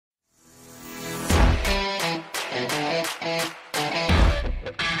Today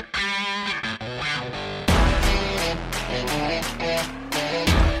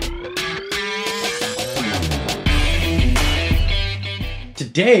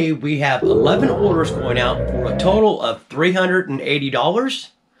we have 11 orders going out for a total of $380.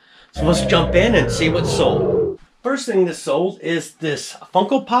 So let's jump in and see what's sold. First thing that's sold is this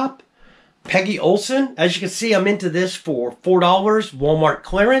Funko Pop, Peggy Olson. As you can see, I'm into this for $4, Walmart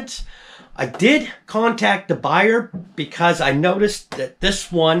clearance. I did contact the buyer because I noticed that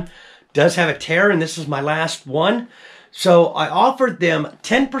this one does have a tear and this is my last one. So I offered them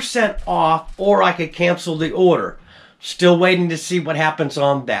 10% off or I could cancel the order. Still waiting to see what happens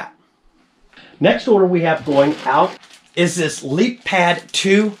on that. Next order we have going out is this Leap Pad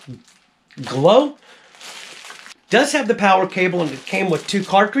 2 Glow. Does have the power cable and it came with 2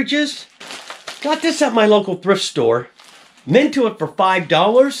 cartridges. Got this at my local thrift store. I'm into it for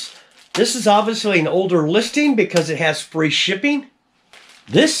 $5. This is obviously an older listing because it has free shipping.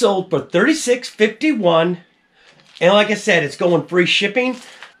 This sold for $36.51. And like I said, it's going free shipping.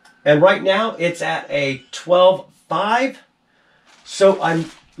 And right now it's at a $12.5. So I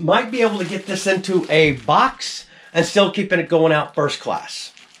might be able to get this into a box and still keeping it going out first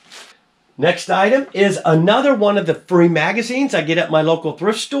class. Next item is another one of the free magazines I get at my local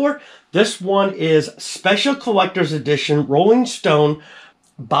thrift store. This one is Special Collector's Edition Rolling Stone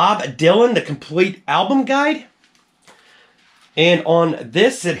Bob Dylan, the complete album guide. And on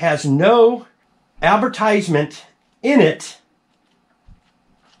this, it has no advertisement in it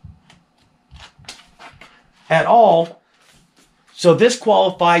at all. So this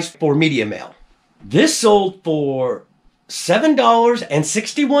qualifies for media mail. This sold for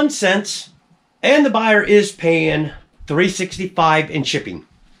 $7.61 and the buyer is paying $3.65 in shipping.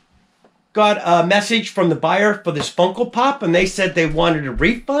 Got a message from the buyer for this Funko Pop and they said they wanted a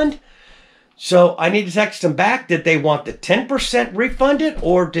refund. So I need to text them back. Did they want the 10% refunded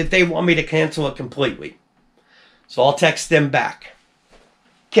or did they want me to cancel it completely? So I'll text them back.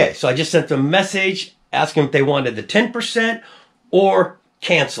 Okay, so I just sent them a message asking if they wanted the 10% or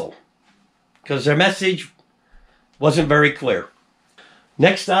cancel because their message wasn't very clear.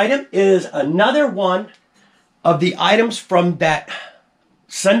 Next item is another one of the items from that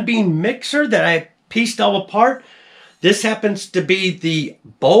Sunbeam mixer that I pieced all apart. This happens to be the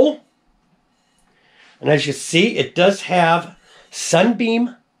bowl. And as you see, it does have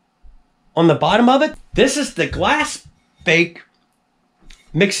Sunbeam on the bottom of it. This is the glass bake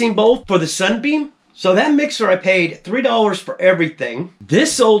mixing bowl for the Sunbeam. So that mixer I paid $3 for everything.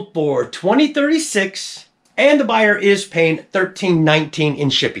 This sold for $20.36 and the buyer is paying $13.19 in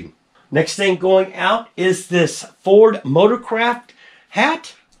shipping. Next thing going out is this Ford Motorcraft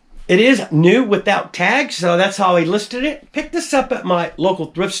hat. It is new without tags, so that's how I listed it. Picked this up at my local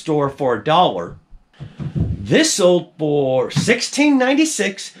thrift store for $1. This sold for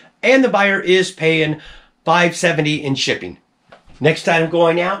 $16.96 and the buyer is paying $5.70 in shipping. Next item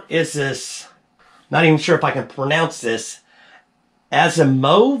going out is this, not even sure if I can pronounce this,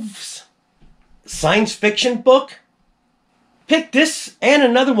 Asimov's science fiction book. Picked this and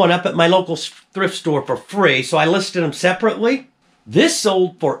another one up at my local thrift store for free, so I listed them separately. This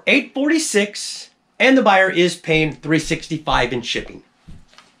sold for $8.46 and the buyer is paying $3.65 in shipping.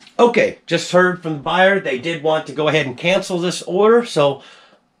 Okay, just heard from the buyer. They did want to go ahead and cancel this order, so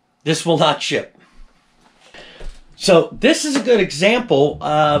this will not ship. So this is a good example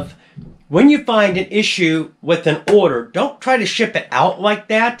of when you find an issue with an order, don't try to ship it out like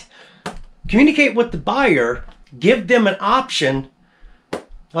that. Communicate with the buyer, give them an option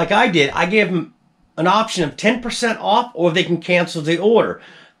like I did. I gave them an option of 10% off or they can cancel the order.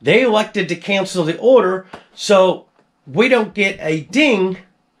 They elected to cancel the order, so we don't get a ding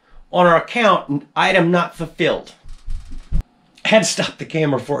on our account, item not fulfilled. I had to stop the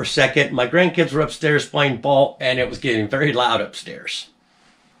camera for a second. My grandkids were upstairs playing ball and it was getting very loud upstairs.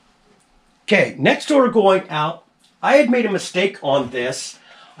 Okay, next order going out. I had made a mistake on this.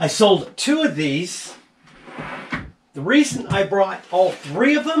 I sold 2 of these. The reason I brought all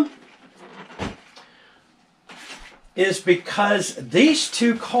 3 of them is because these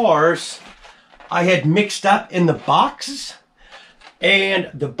 2 cars I had mixed up in the boxes. And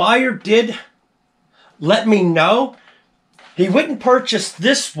the buyer did let me know he wouldn't purchase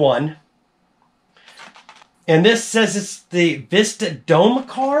this one. And this says it's the Vista Dome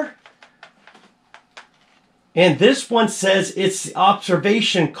car. And this one says it's the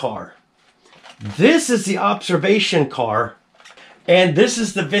observation car. This is the observation car. And this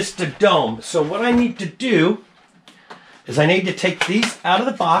is the Vista Dome. So what I need to do is I need to take these out of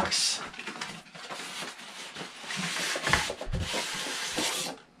the box.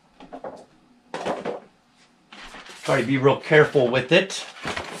 Try to be real careful with it.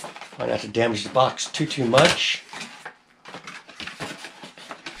 Try not to damage the box too much.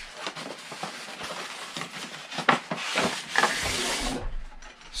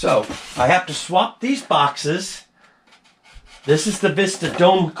 So, I have to swap these boxes. This is the Vista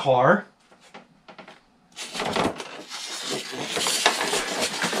Dome car.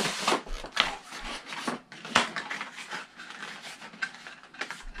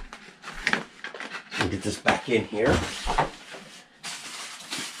 Get this back in here.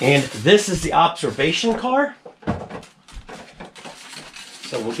 And this is the observation car.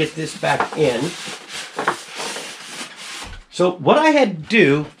 So we'll get this back in. So what I had to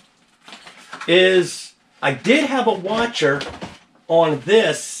do is I did have a watcher on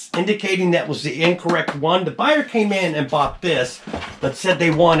this indicating that was the incorrect one. The buyer came in and bought this, but said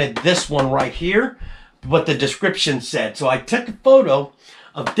they wanted this one right here, what the description said. So I took a photo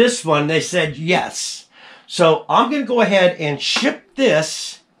of this one. They said yes. So I'm going to go ahead and ship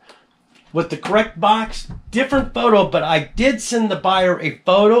this with the correct box, different photo, but I did send the buyer a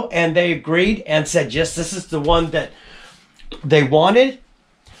photo and they agreed and said, yes, this is the one that they wanted.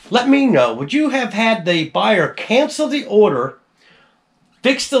 Let me know, would you have had the buyer cancel the order,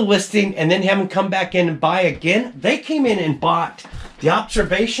 fix the listing, and then have them come back in and buy again? They came in and bought the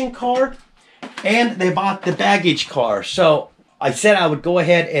observation car and they bought the baggage car. So I said I would go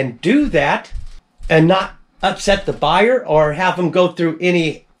ahead and do that and not upset the buyer or have them go through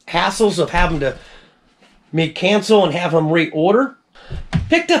any hassles of having to cancel and have them reorder.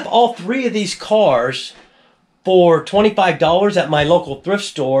 Picked up all three of these cars for $25 at my local thrift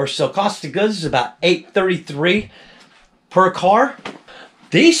store. So cost of goods is about $8.33 per car.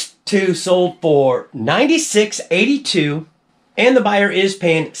 These two sold for $96.82 and the buyer is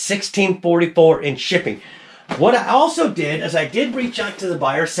paying $16.44 in shipping. What I also did is I did reach out to the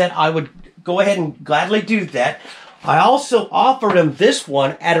buyer, said I would go ahead and gladly do that. I also offered him this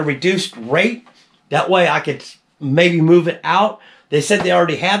one at a reduced rate. That way I could maybe move it out. They said they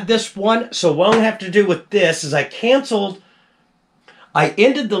already had this one. So what I'm going to have to do with this is I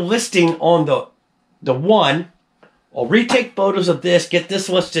ended the listing on the one. I'll retake photos of this, get this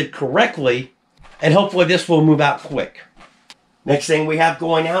listed correctly, and hopefully this will move out quick. Next thing we have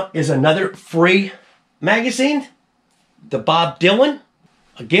going out is another free magazine, the Bob Dylan.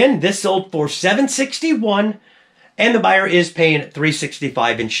 Again, this sold for $7.61 and the buyer is paying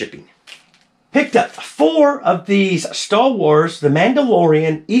 $3.65 in shipping. Picked up 4 of these Star Wars The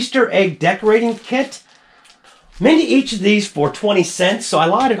Mandalorian Easter egg decorating kit. Made each of these for 20 cents, so I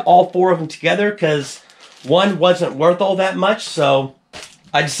lotted all 4 of them together because one wasn't worth all that much, so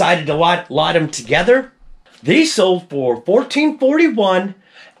I decided to lot them together. These sold for $14.41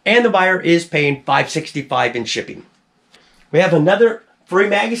 and the buyer is paying $5.65 in shipping. We have another free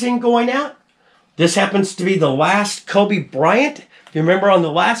magazine going out. This happens to be the last Kobe Bryant. If you remember on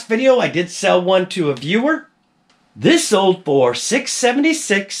the last video, I did sell one to a viewer. This sold for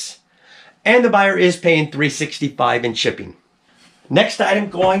 $6.76 and the buyer is paying $3.65 in shipping. Next item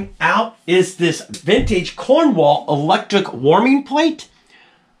going out is this vintage Cornwall electric warming plate.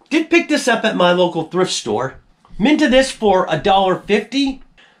 Did pick this up at my local thrift store. Minted this for $1.50.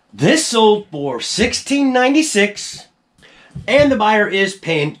 This sold for $16.96 and the buyer is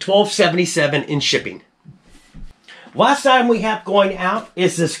paying $12.77 in shipping. Last item we have going out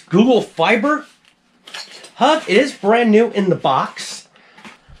is this Google Fiber hub. It is brand new in the box.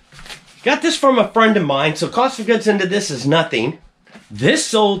 Got this from a friend of mine, so cost of goods into this is nothing. This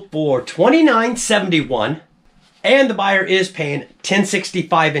sold for $29.71 and the buyer is paying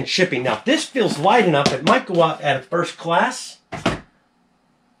 $10.65 in shipping. Now, if this feels light enough, it might go out at a first class.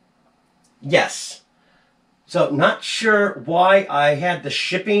 Yes. So, not sure why I had the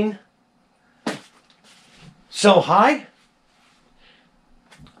shipping so high.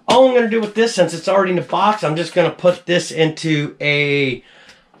 All I'm going to do with this, since it's already in the box, I'm just going to put this into a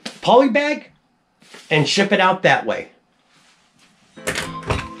poly bag and ship it out that way.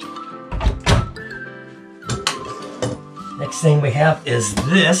 Next thing we have is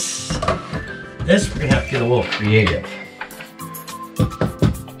this. This we're going to have to get a little creative.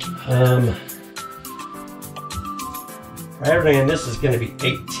 Everything in this is going to be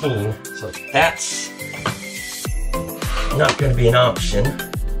 18, so that's not going to be an option.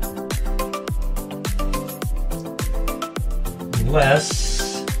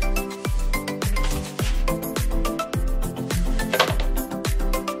 Unless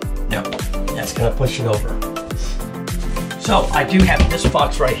no, that's going to push it over. So I do have this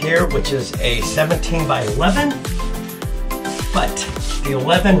box right here, which is a 17 by 11, but the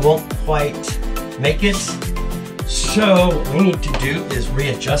 11 won't quite make it. So what we need to do is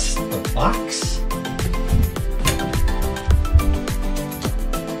readjust the box.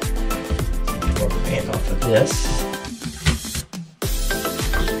 this.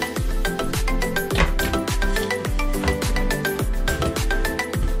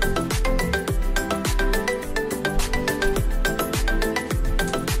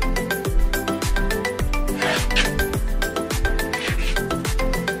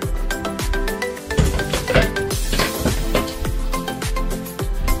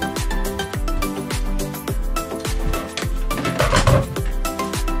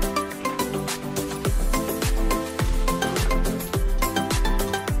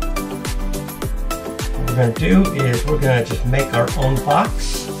 What we're going to do is we're going to just make our own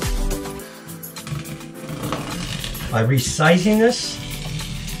box by resizing this.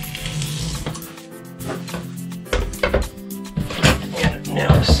 And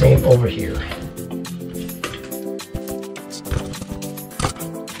now the same over here.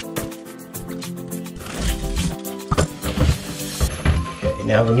 Okay,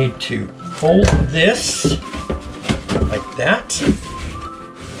 now we need to fold this like that.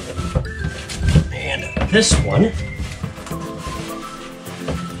 This one, okay.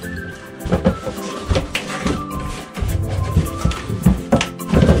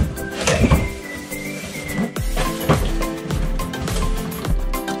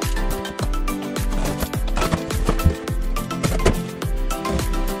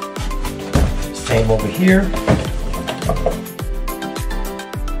 Same over here.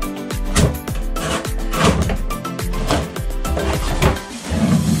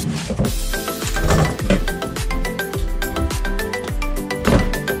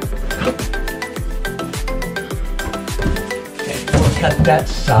 Cut that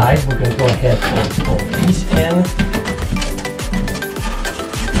side. We're going to go ahead and pull these in.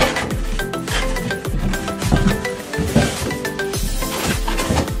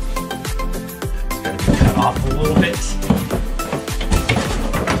 It's going to be cut off a little bit.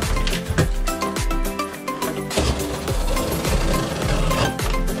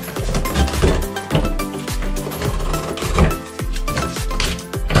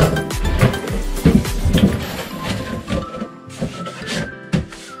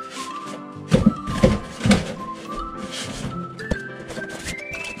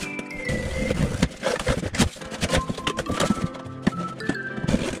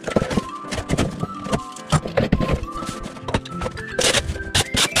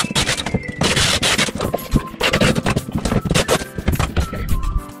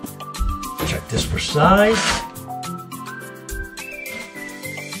 This for size,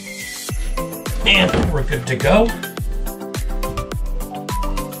 and we're good to go.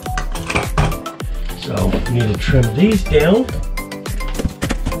 So we need to trim these down.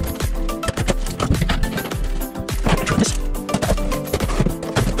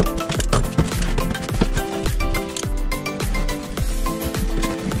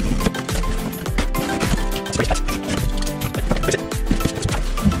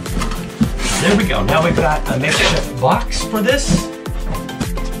 There we go. Now we've got a makeshift box for this.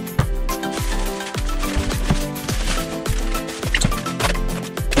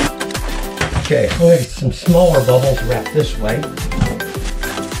 Okay, I'm going to get some smaller bubbles wrapped this way.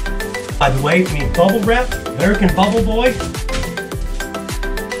 By the way, we need bubble wrap, American Bubble Boy.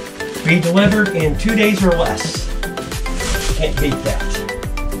 Be delivered in 2 days or less. Can't beat that.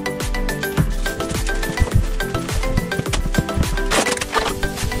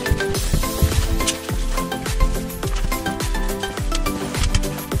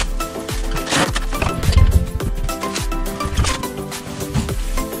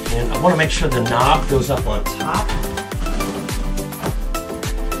 I want to make sure the knob goes up on top.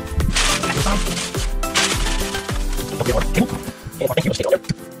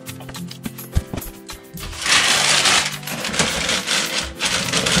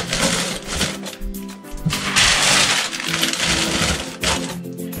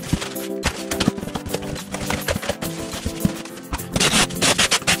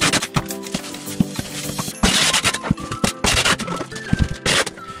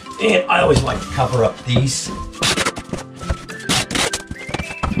 And I always like to cover up these.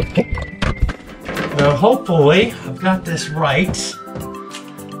 Now hopefully I've got this right.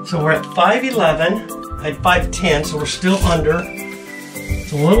 So we're at 5'11", I had 5'10", so we're still under.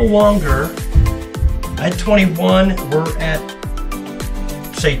 It's a little longer. I had 21, we're at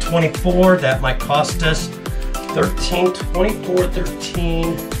say 24. That might cost us 13, 24,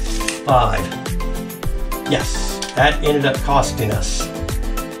 13, 5. Yes, that ended up costing us.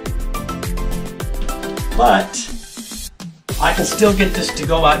 But I can still get this to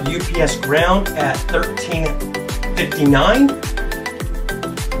go out UPS ground at $13.59.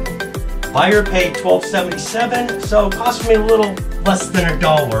 Buyer paid $12.77, so it cost me a little less than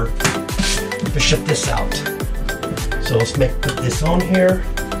 $1. to ship this out. So let's put this on here.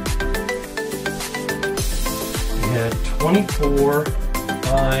 We had 24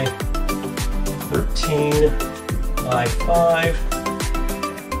 by 13 by 5,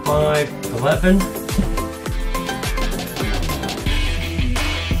 11.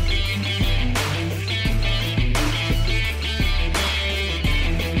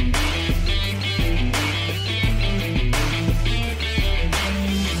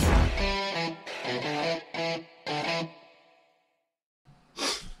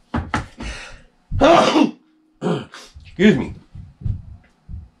 Excuse me.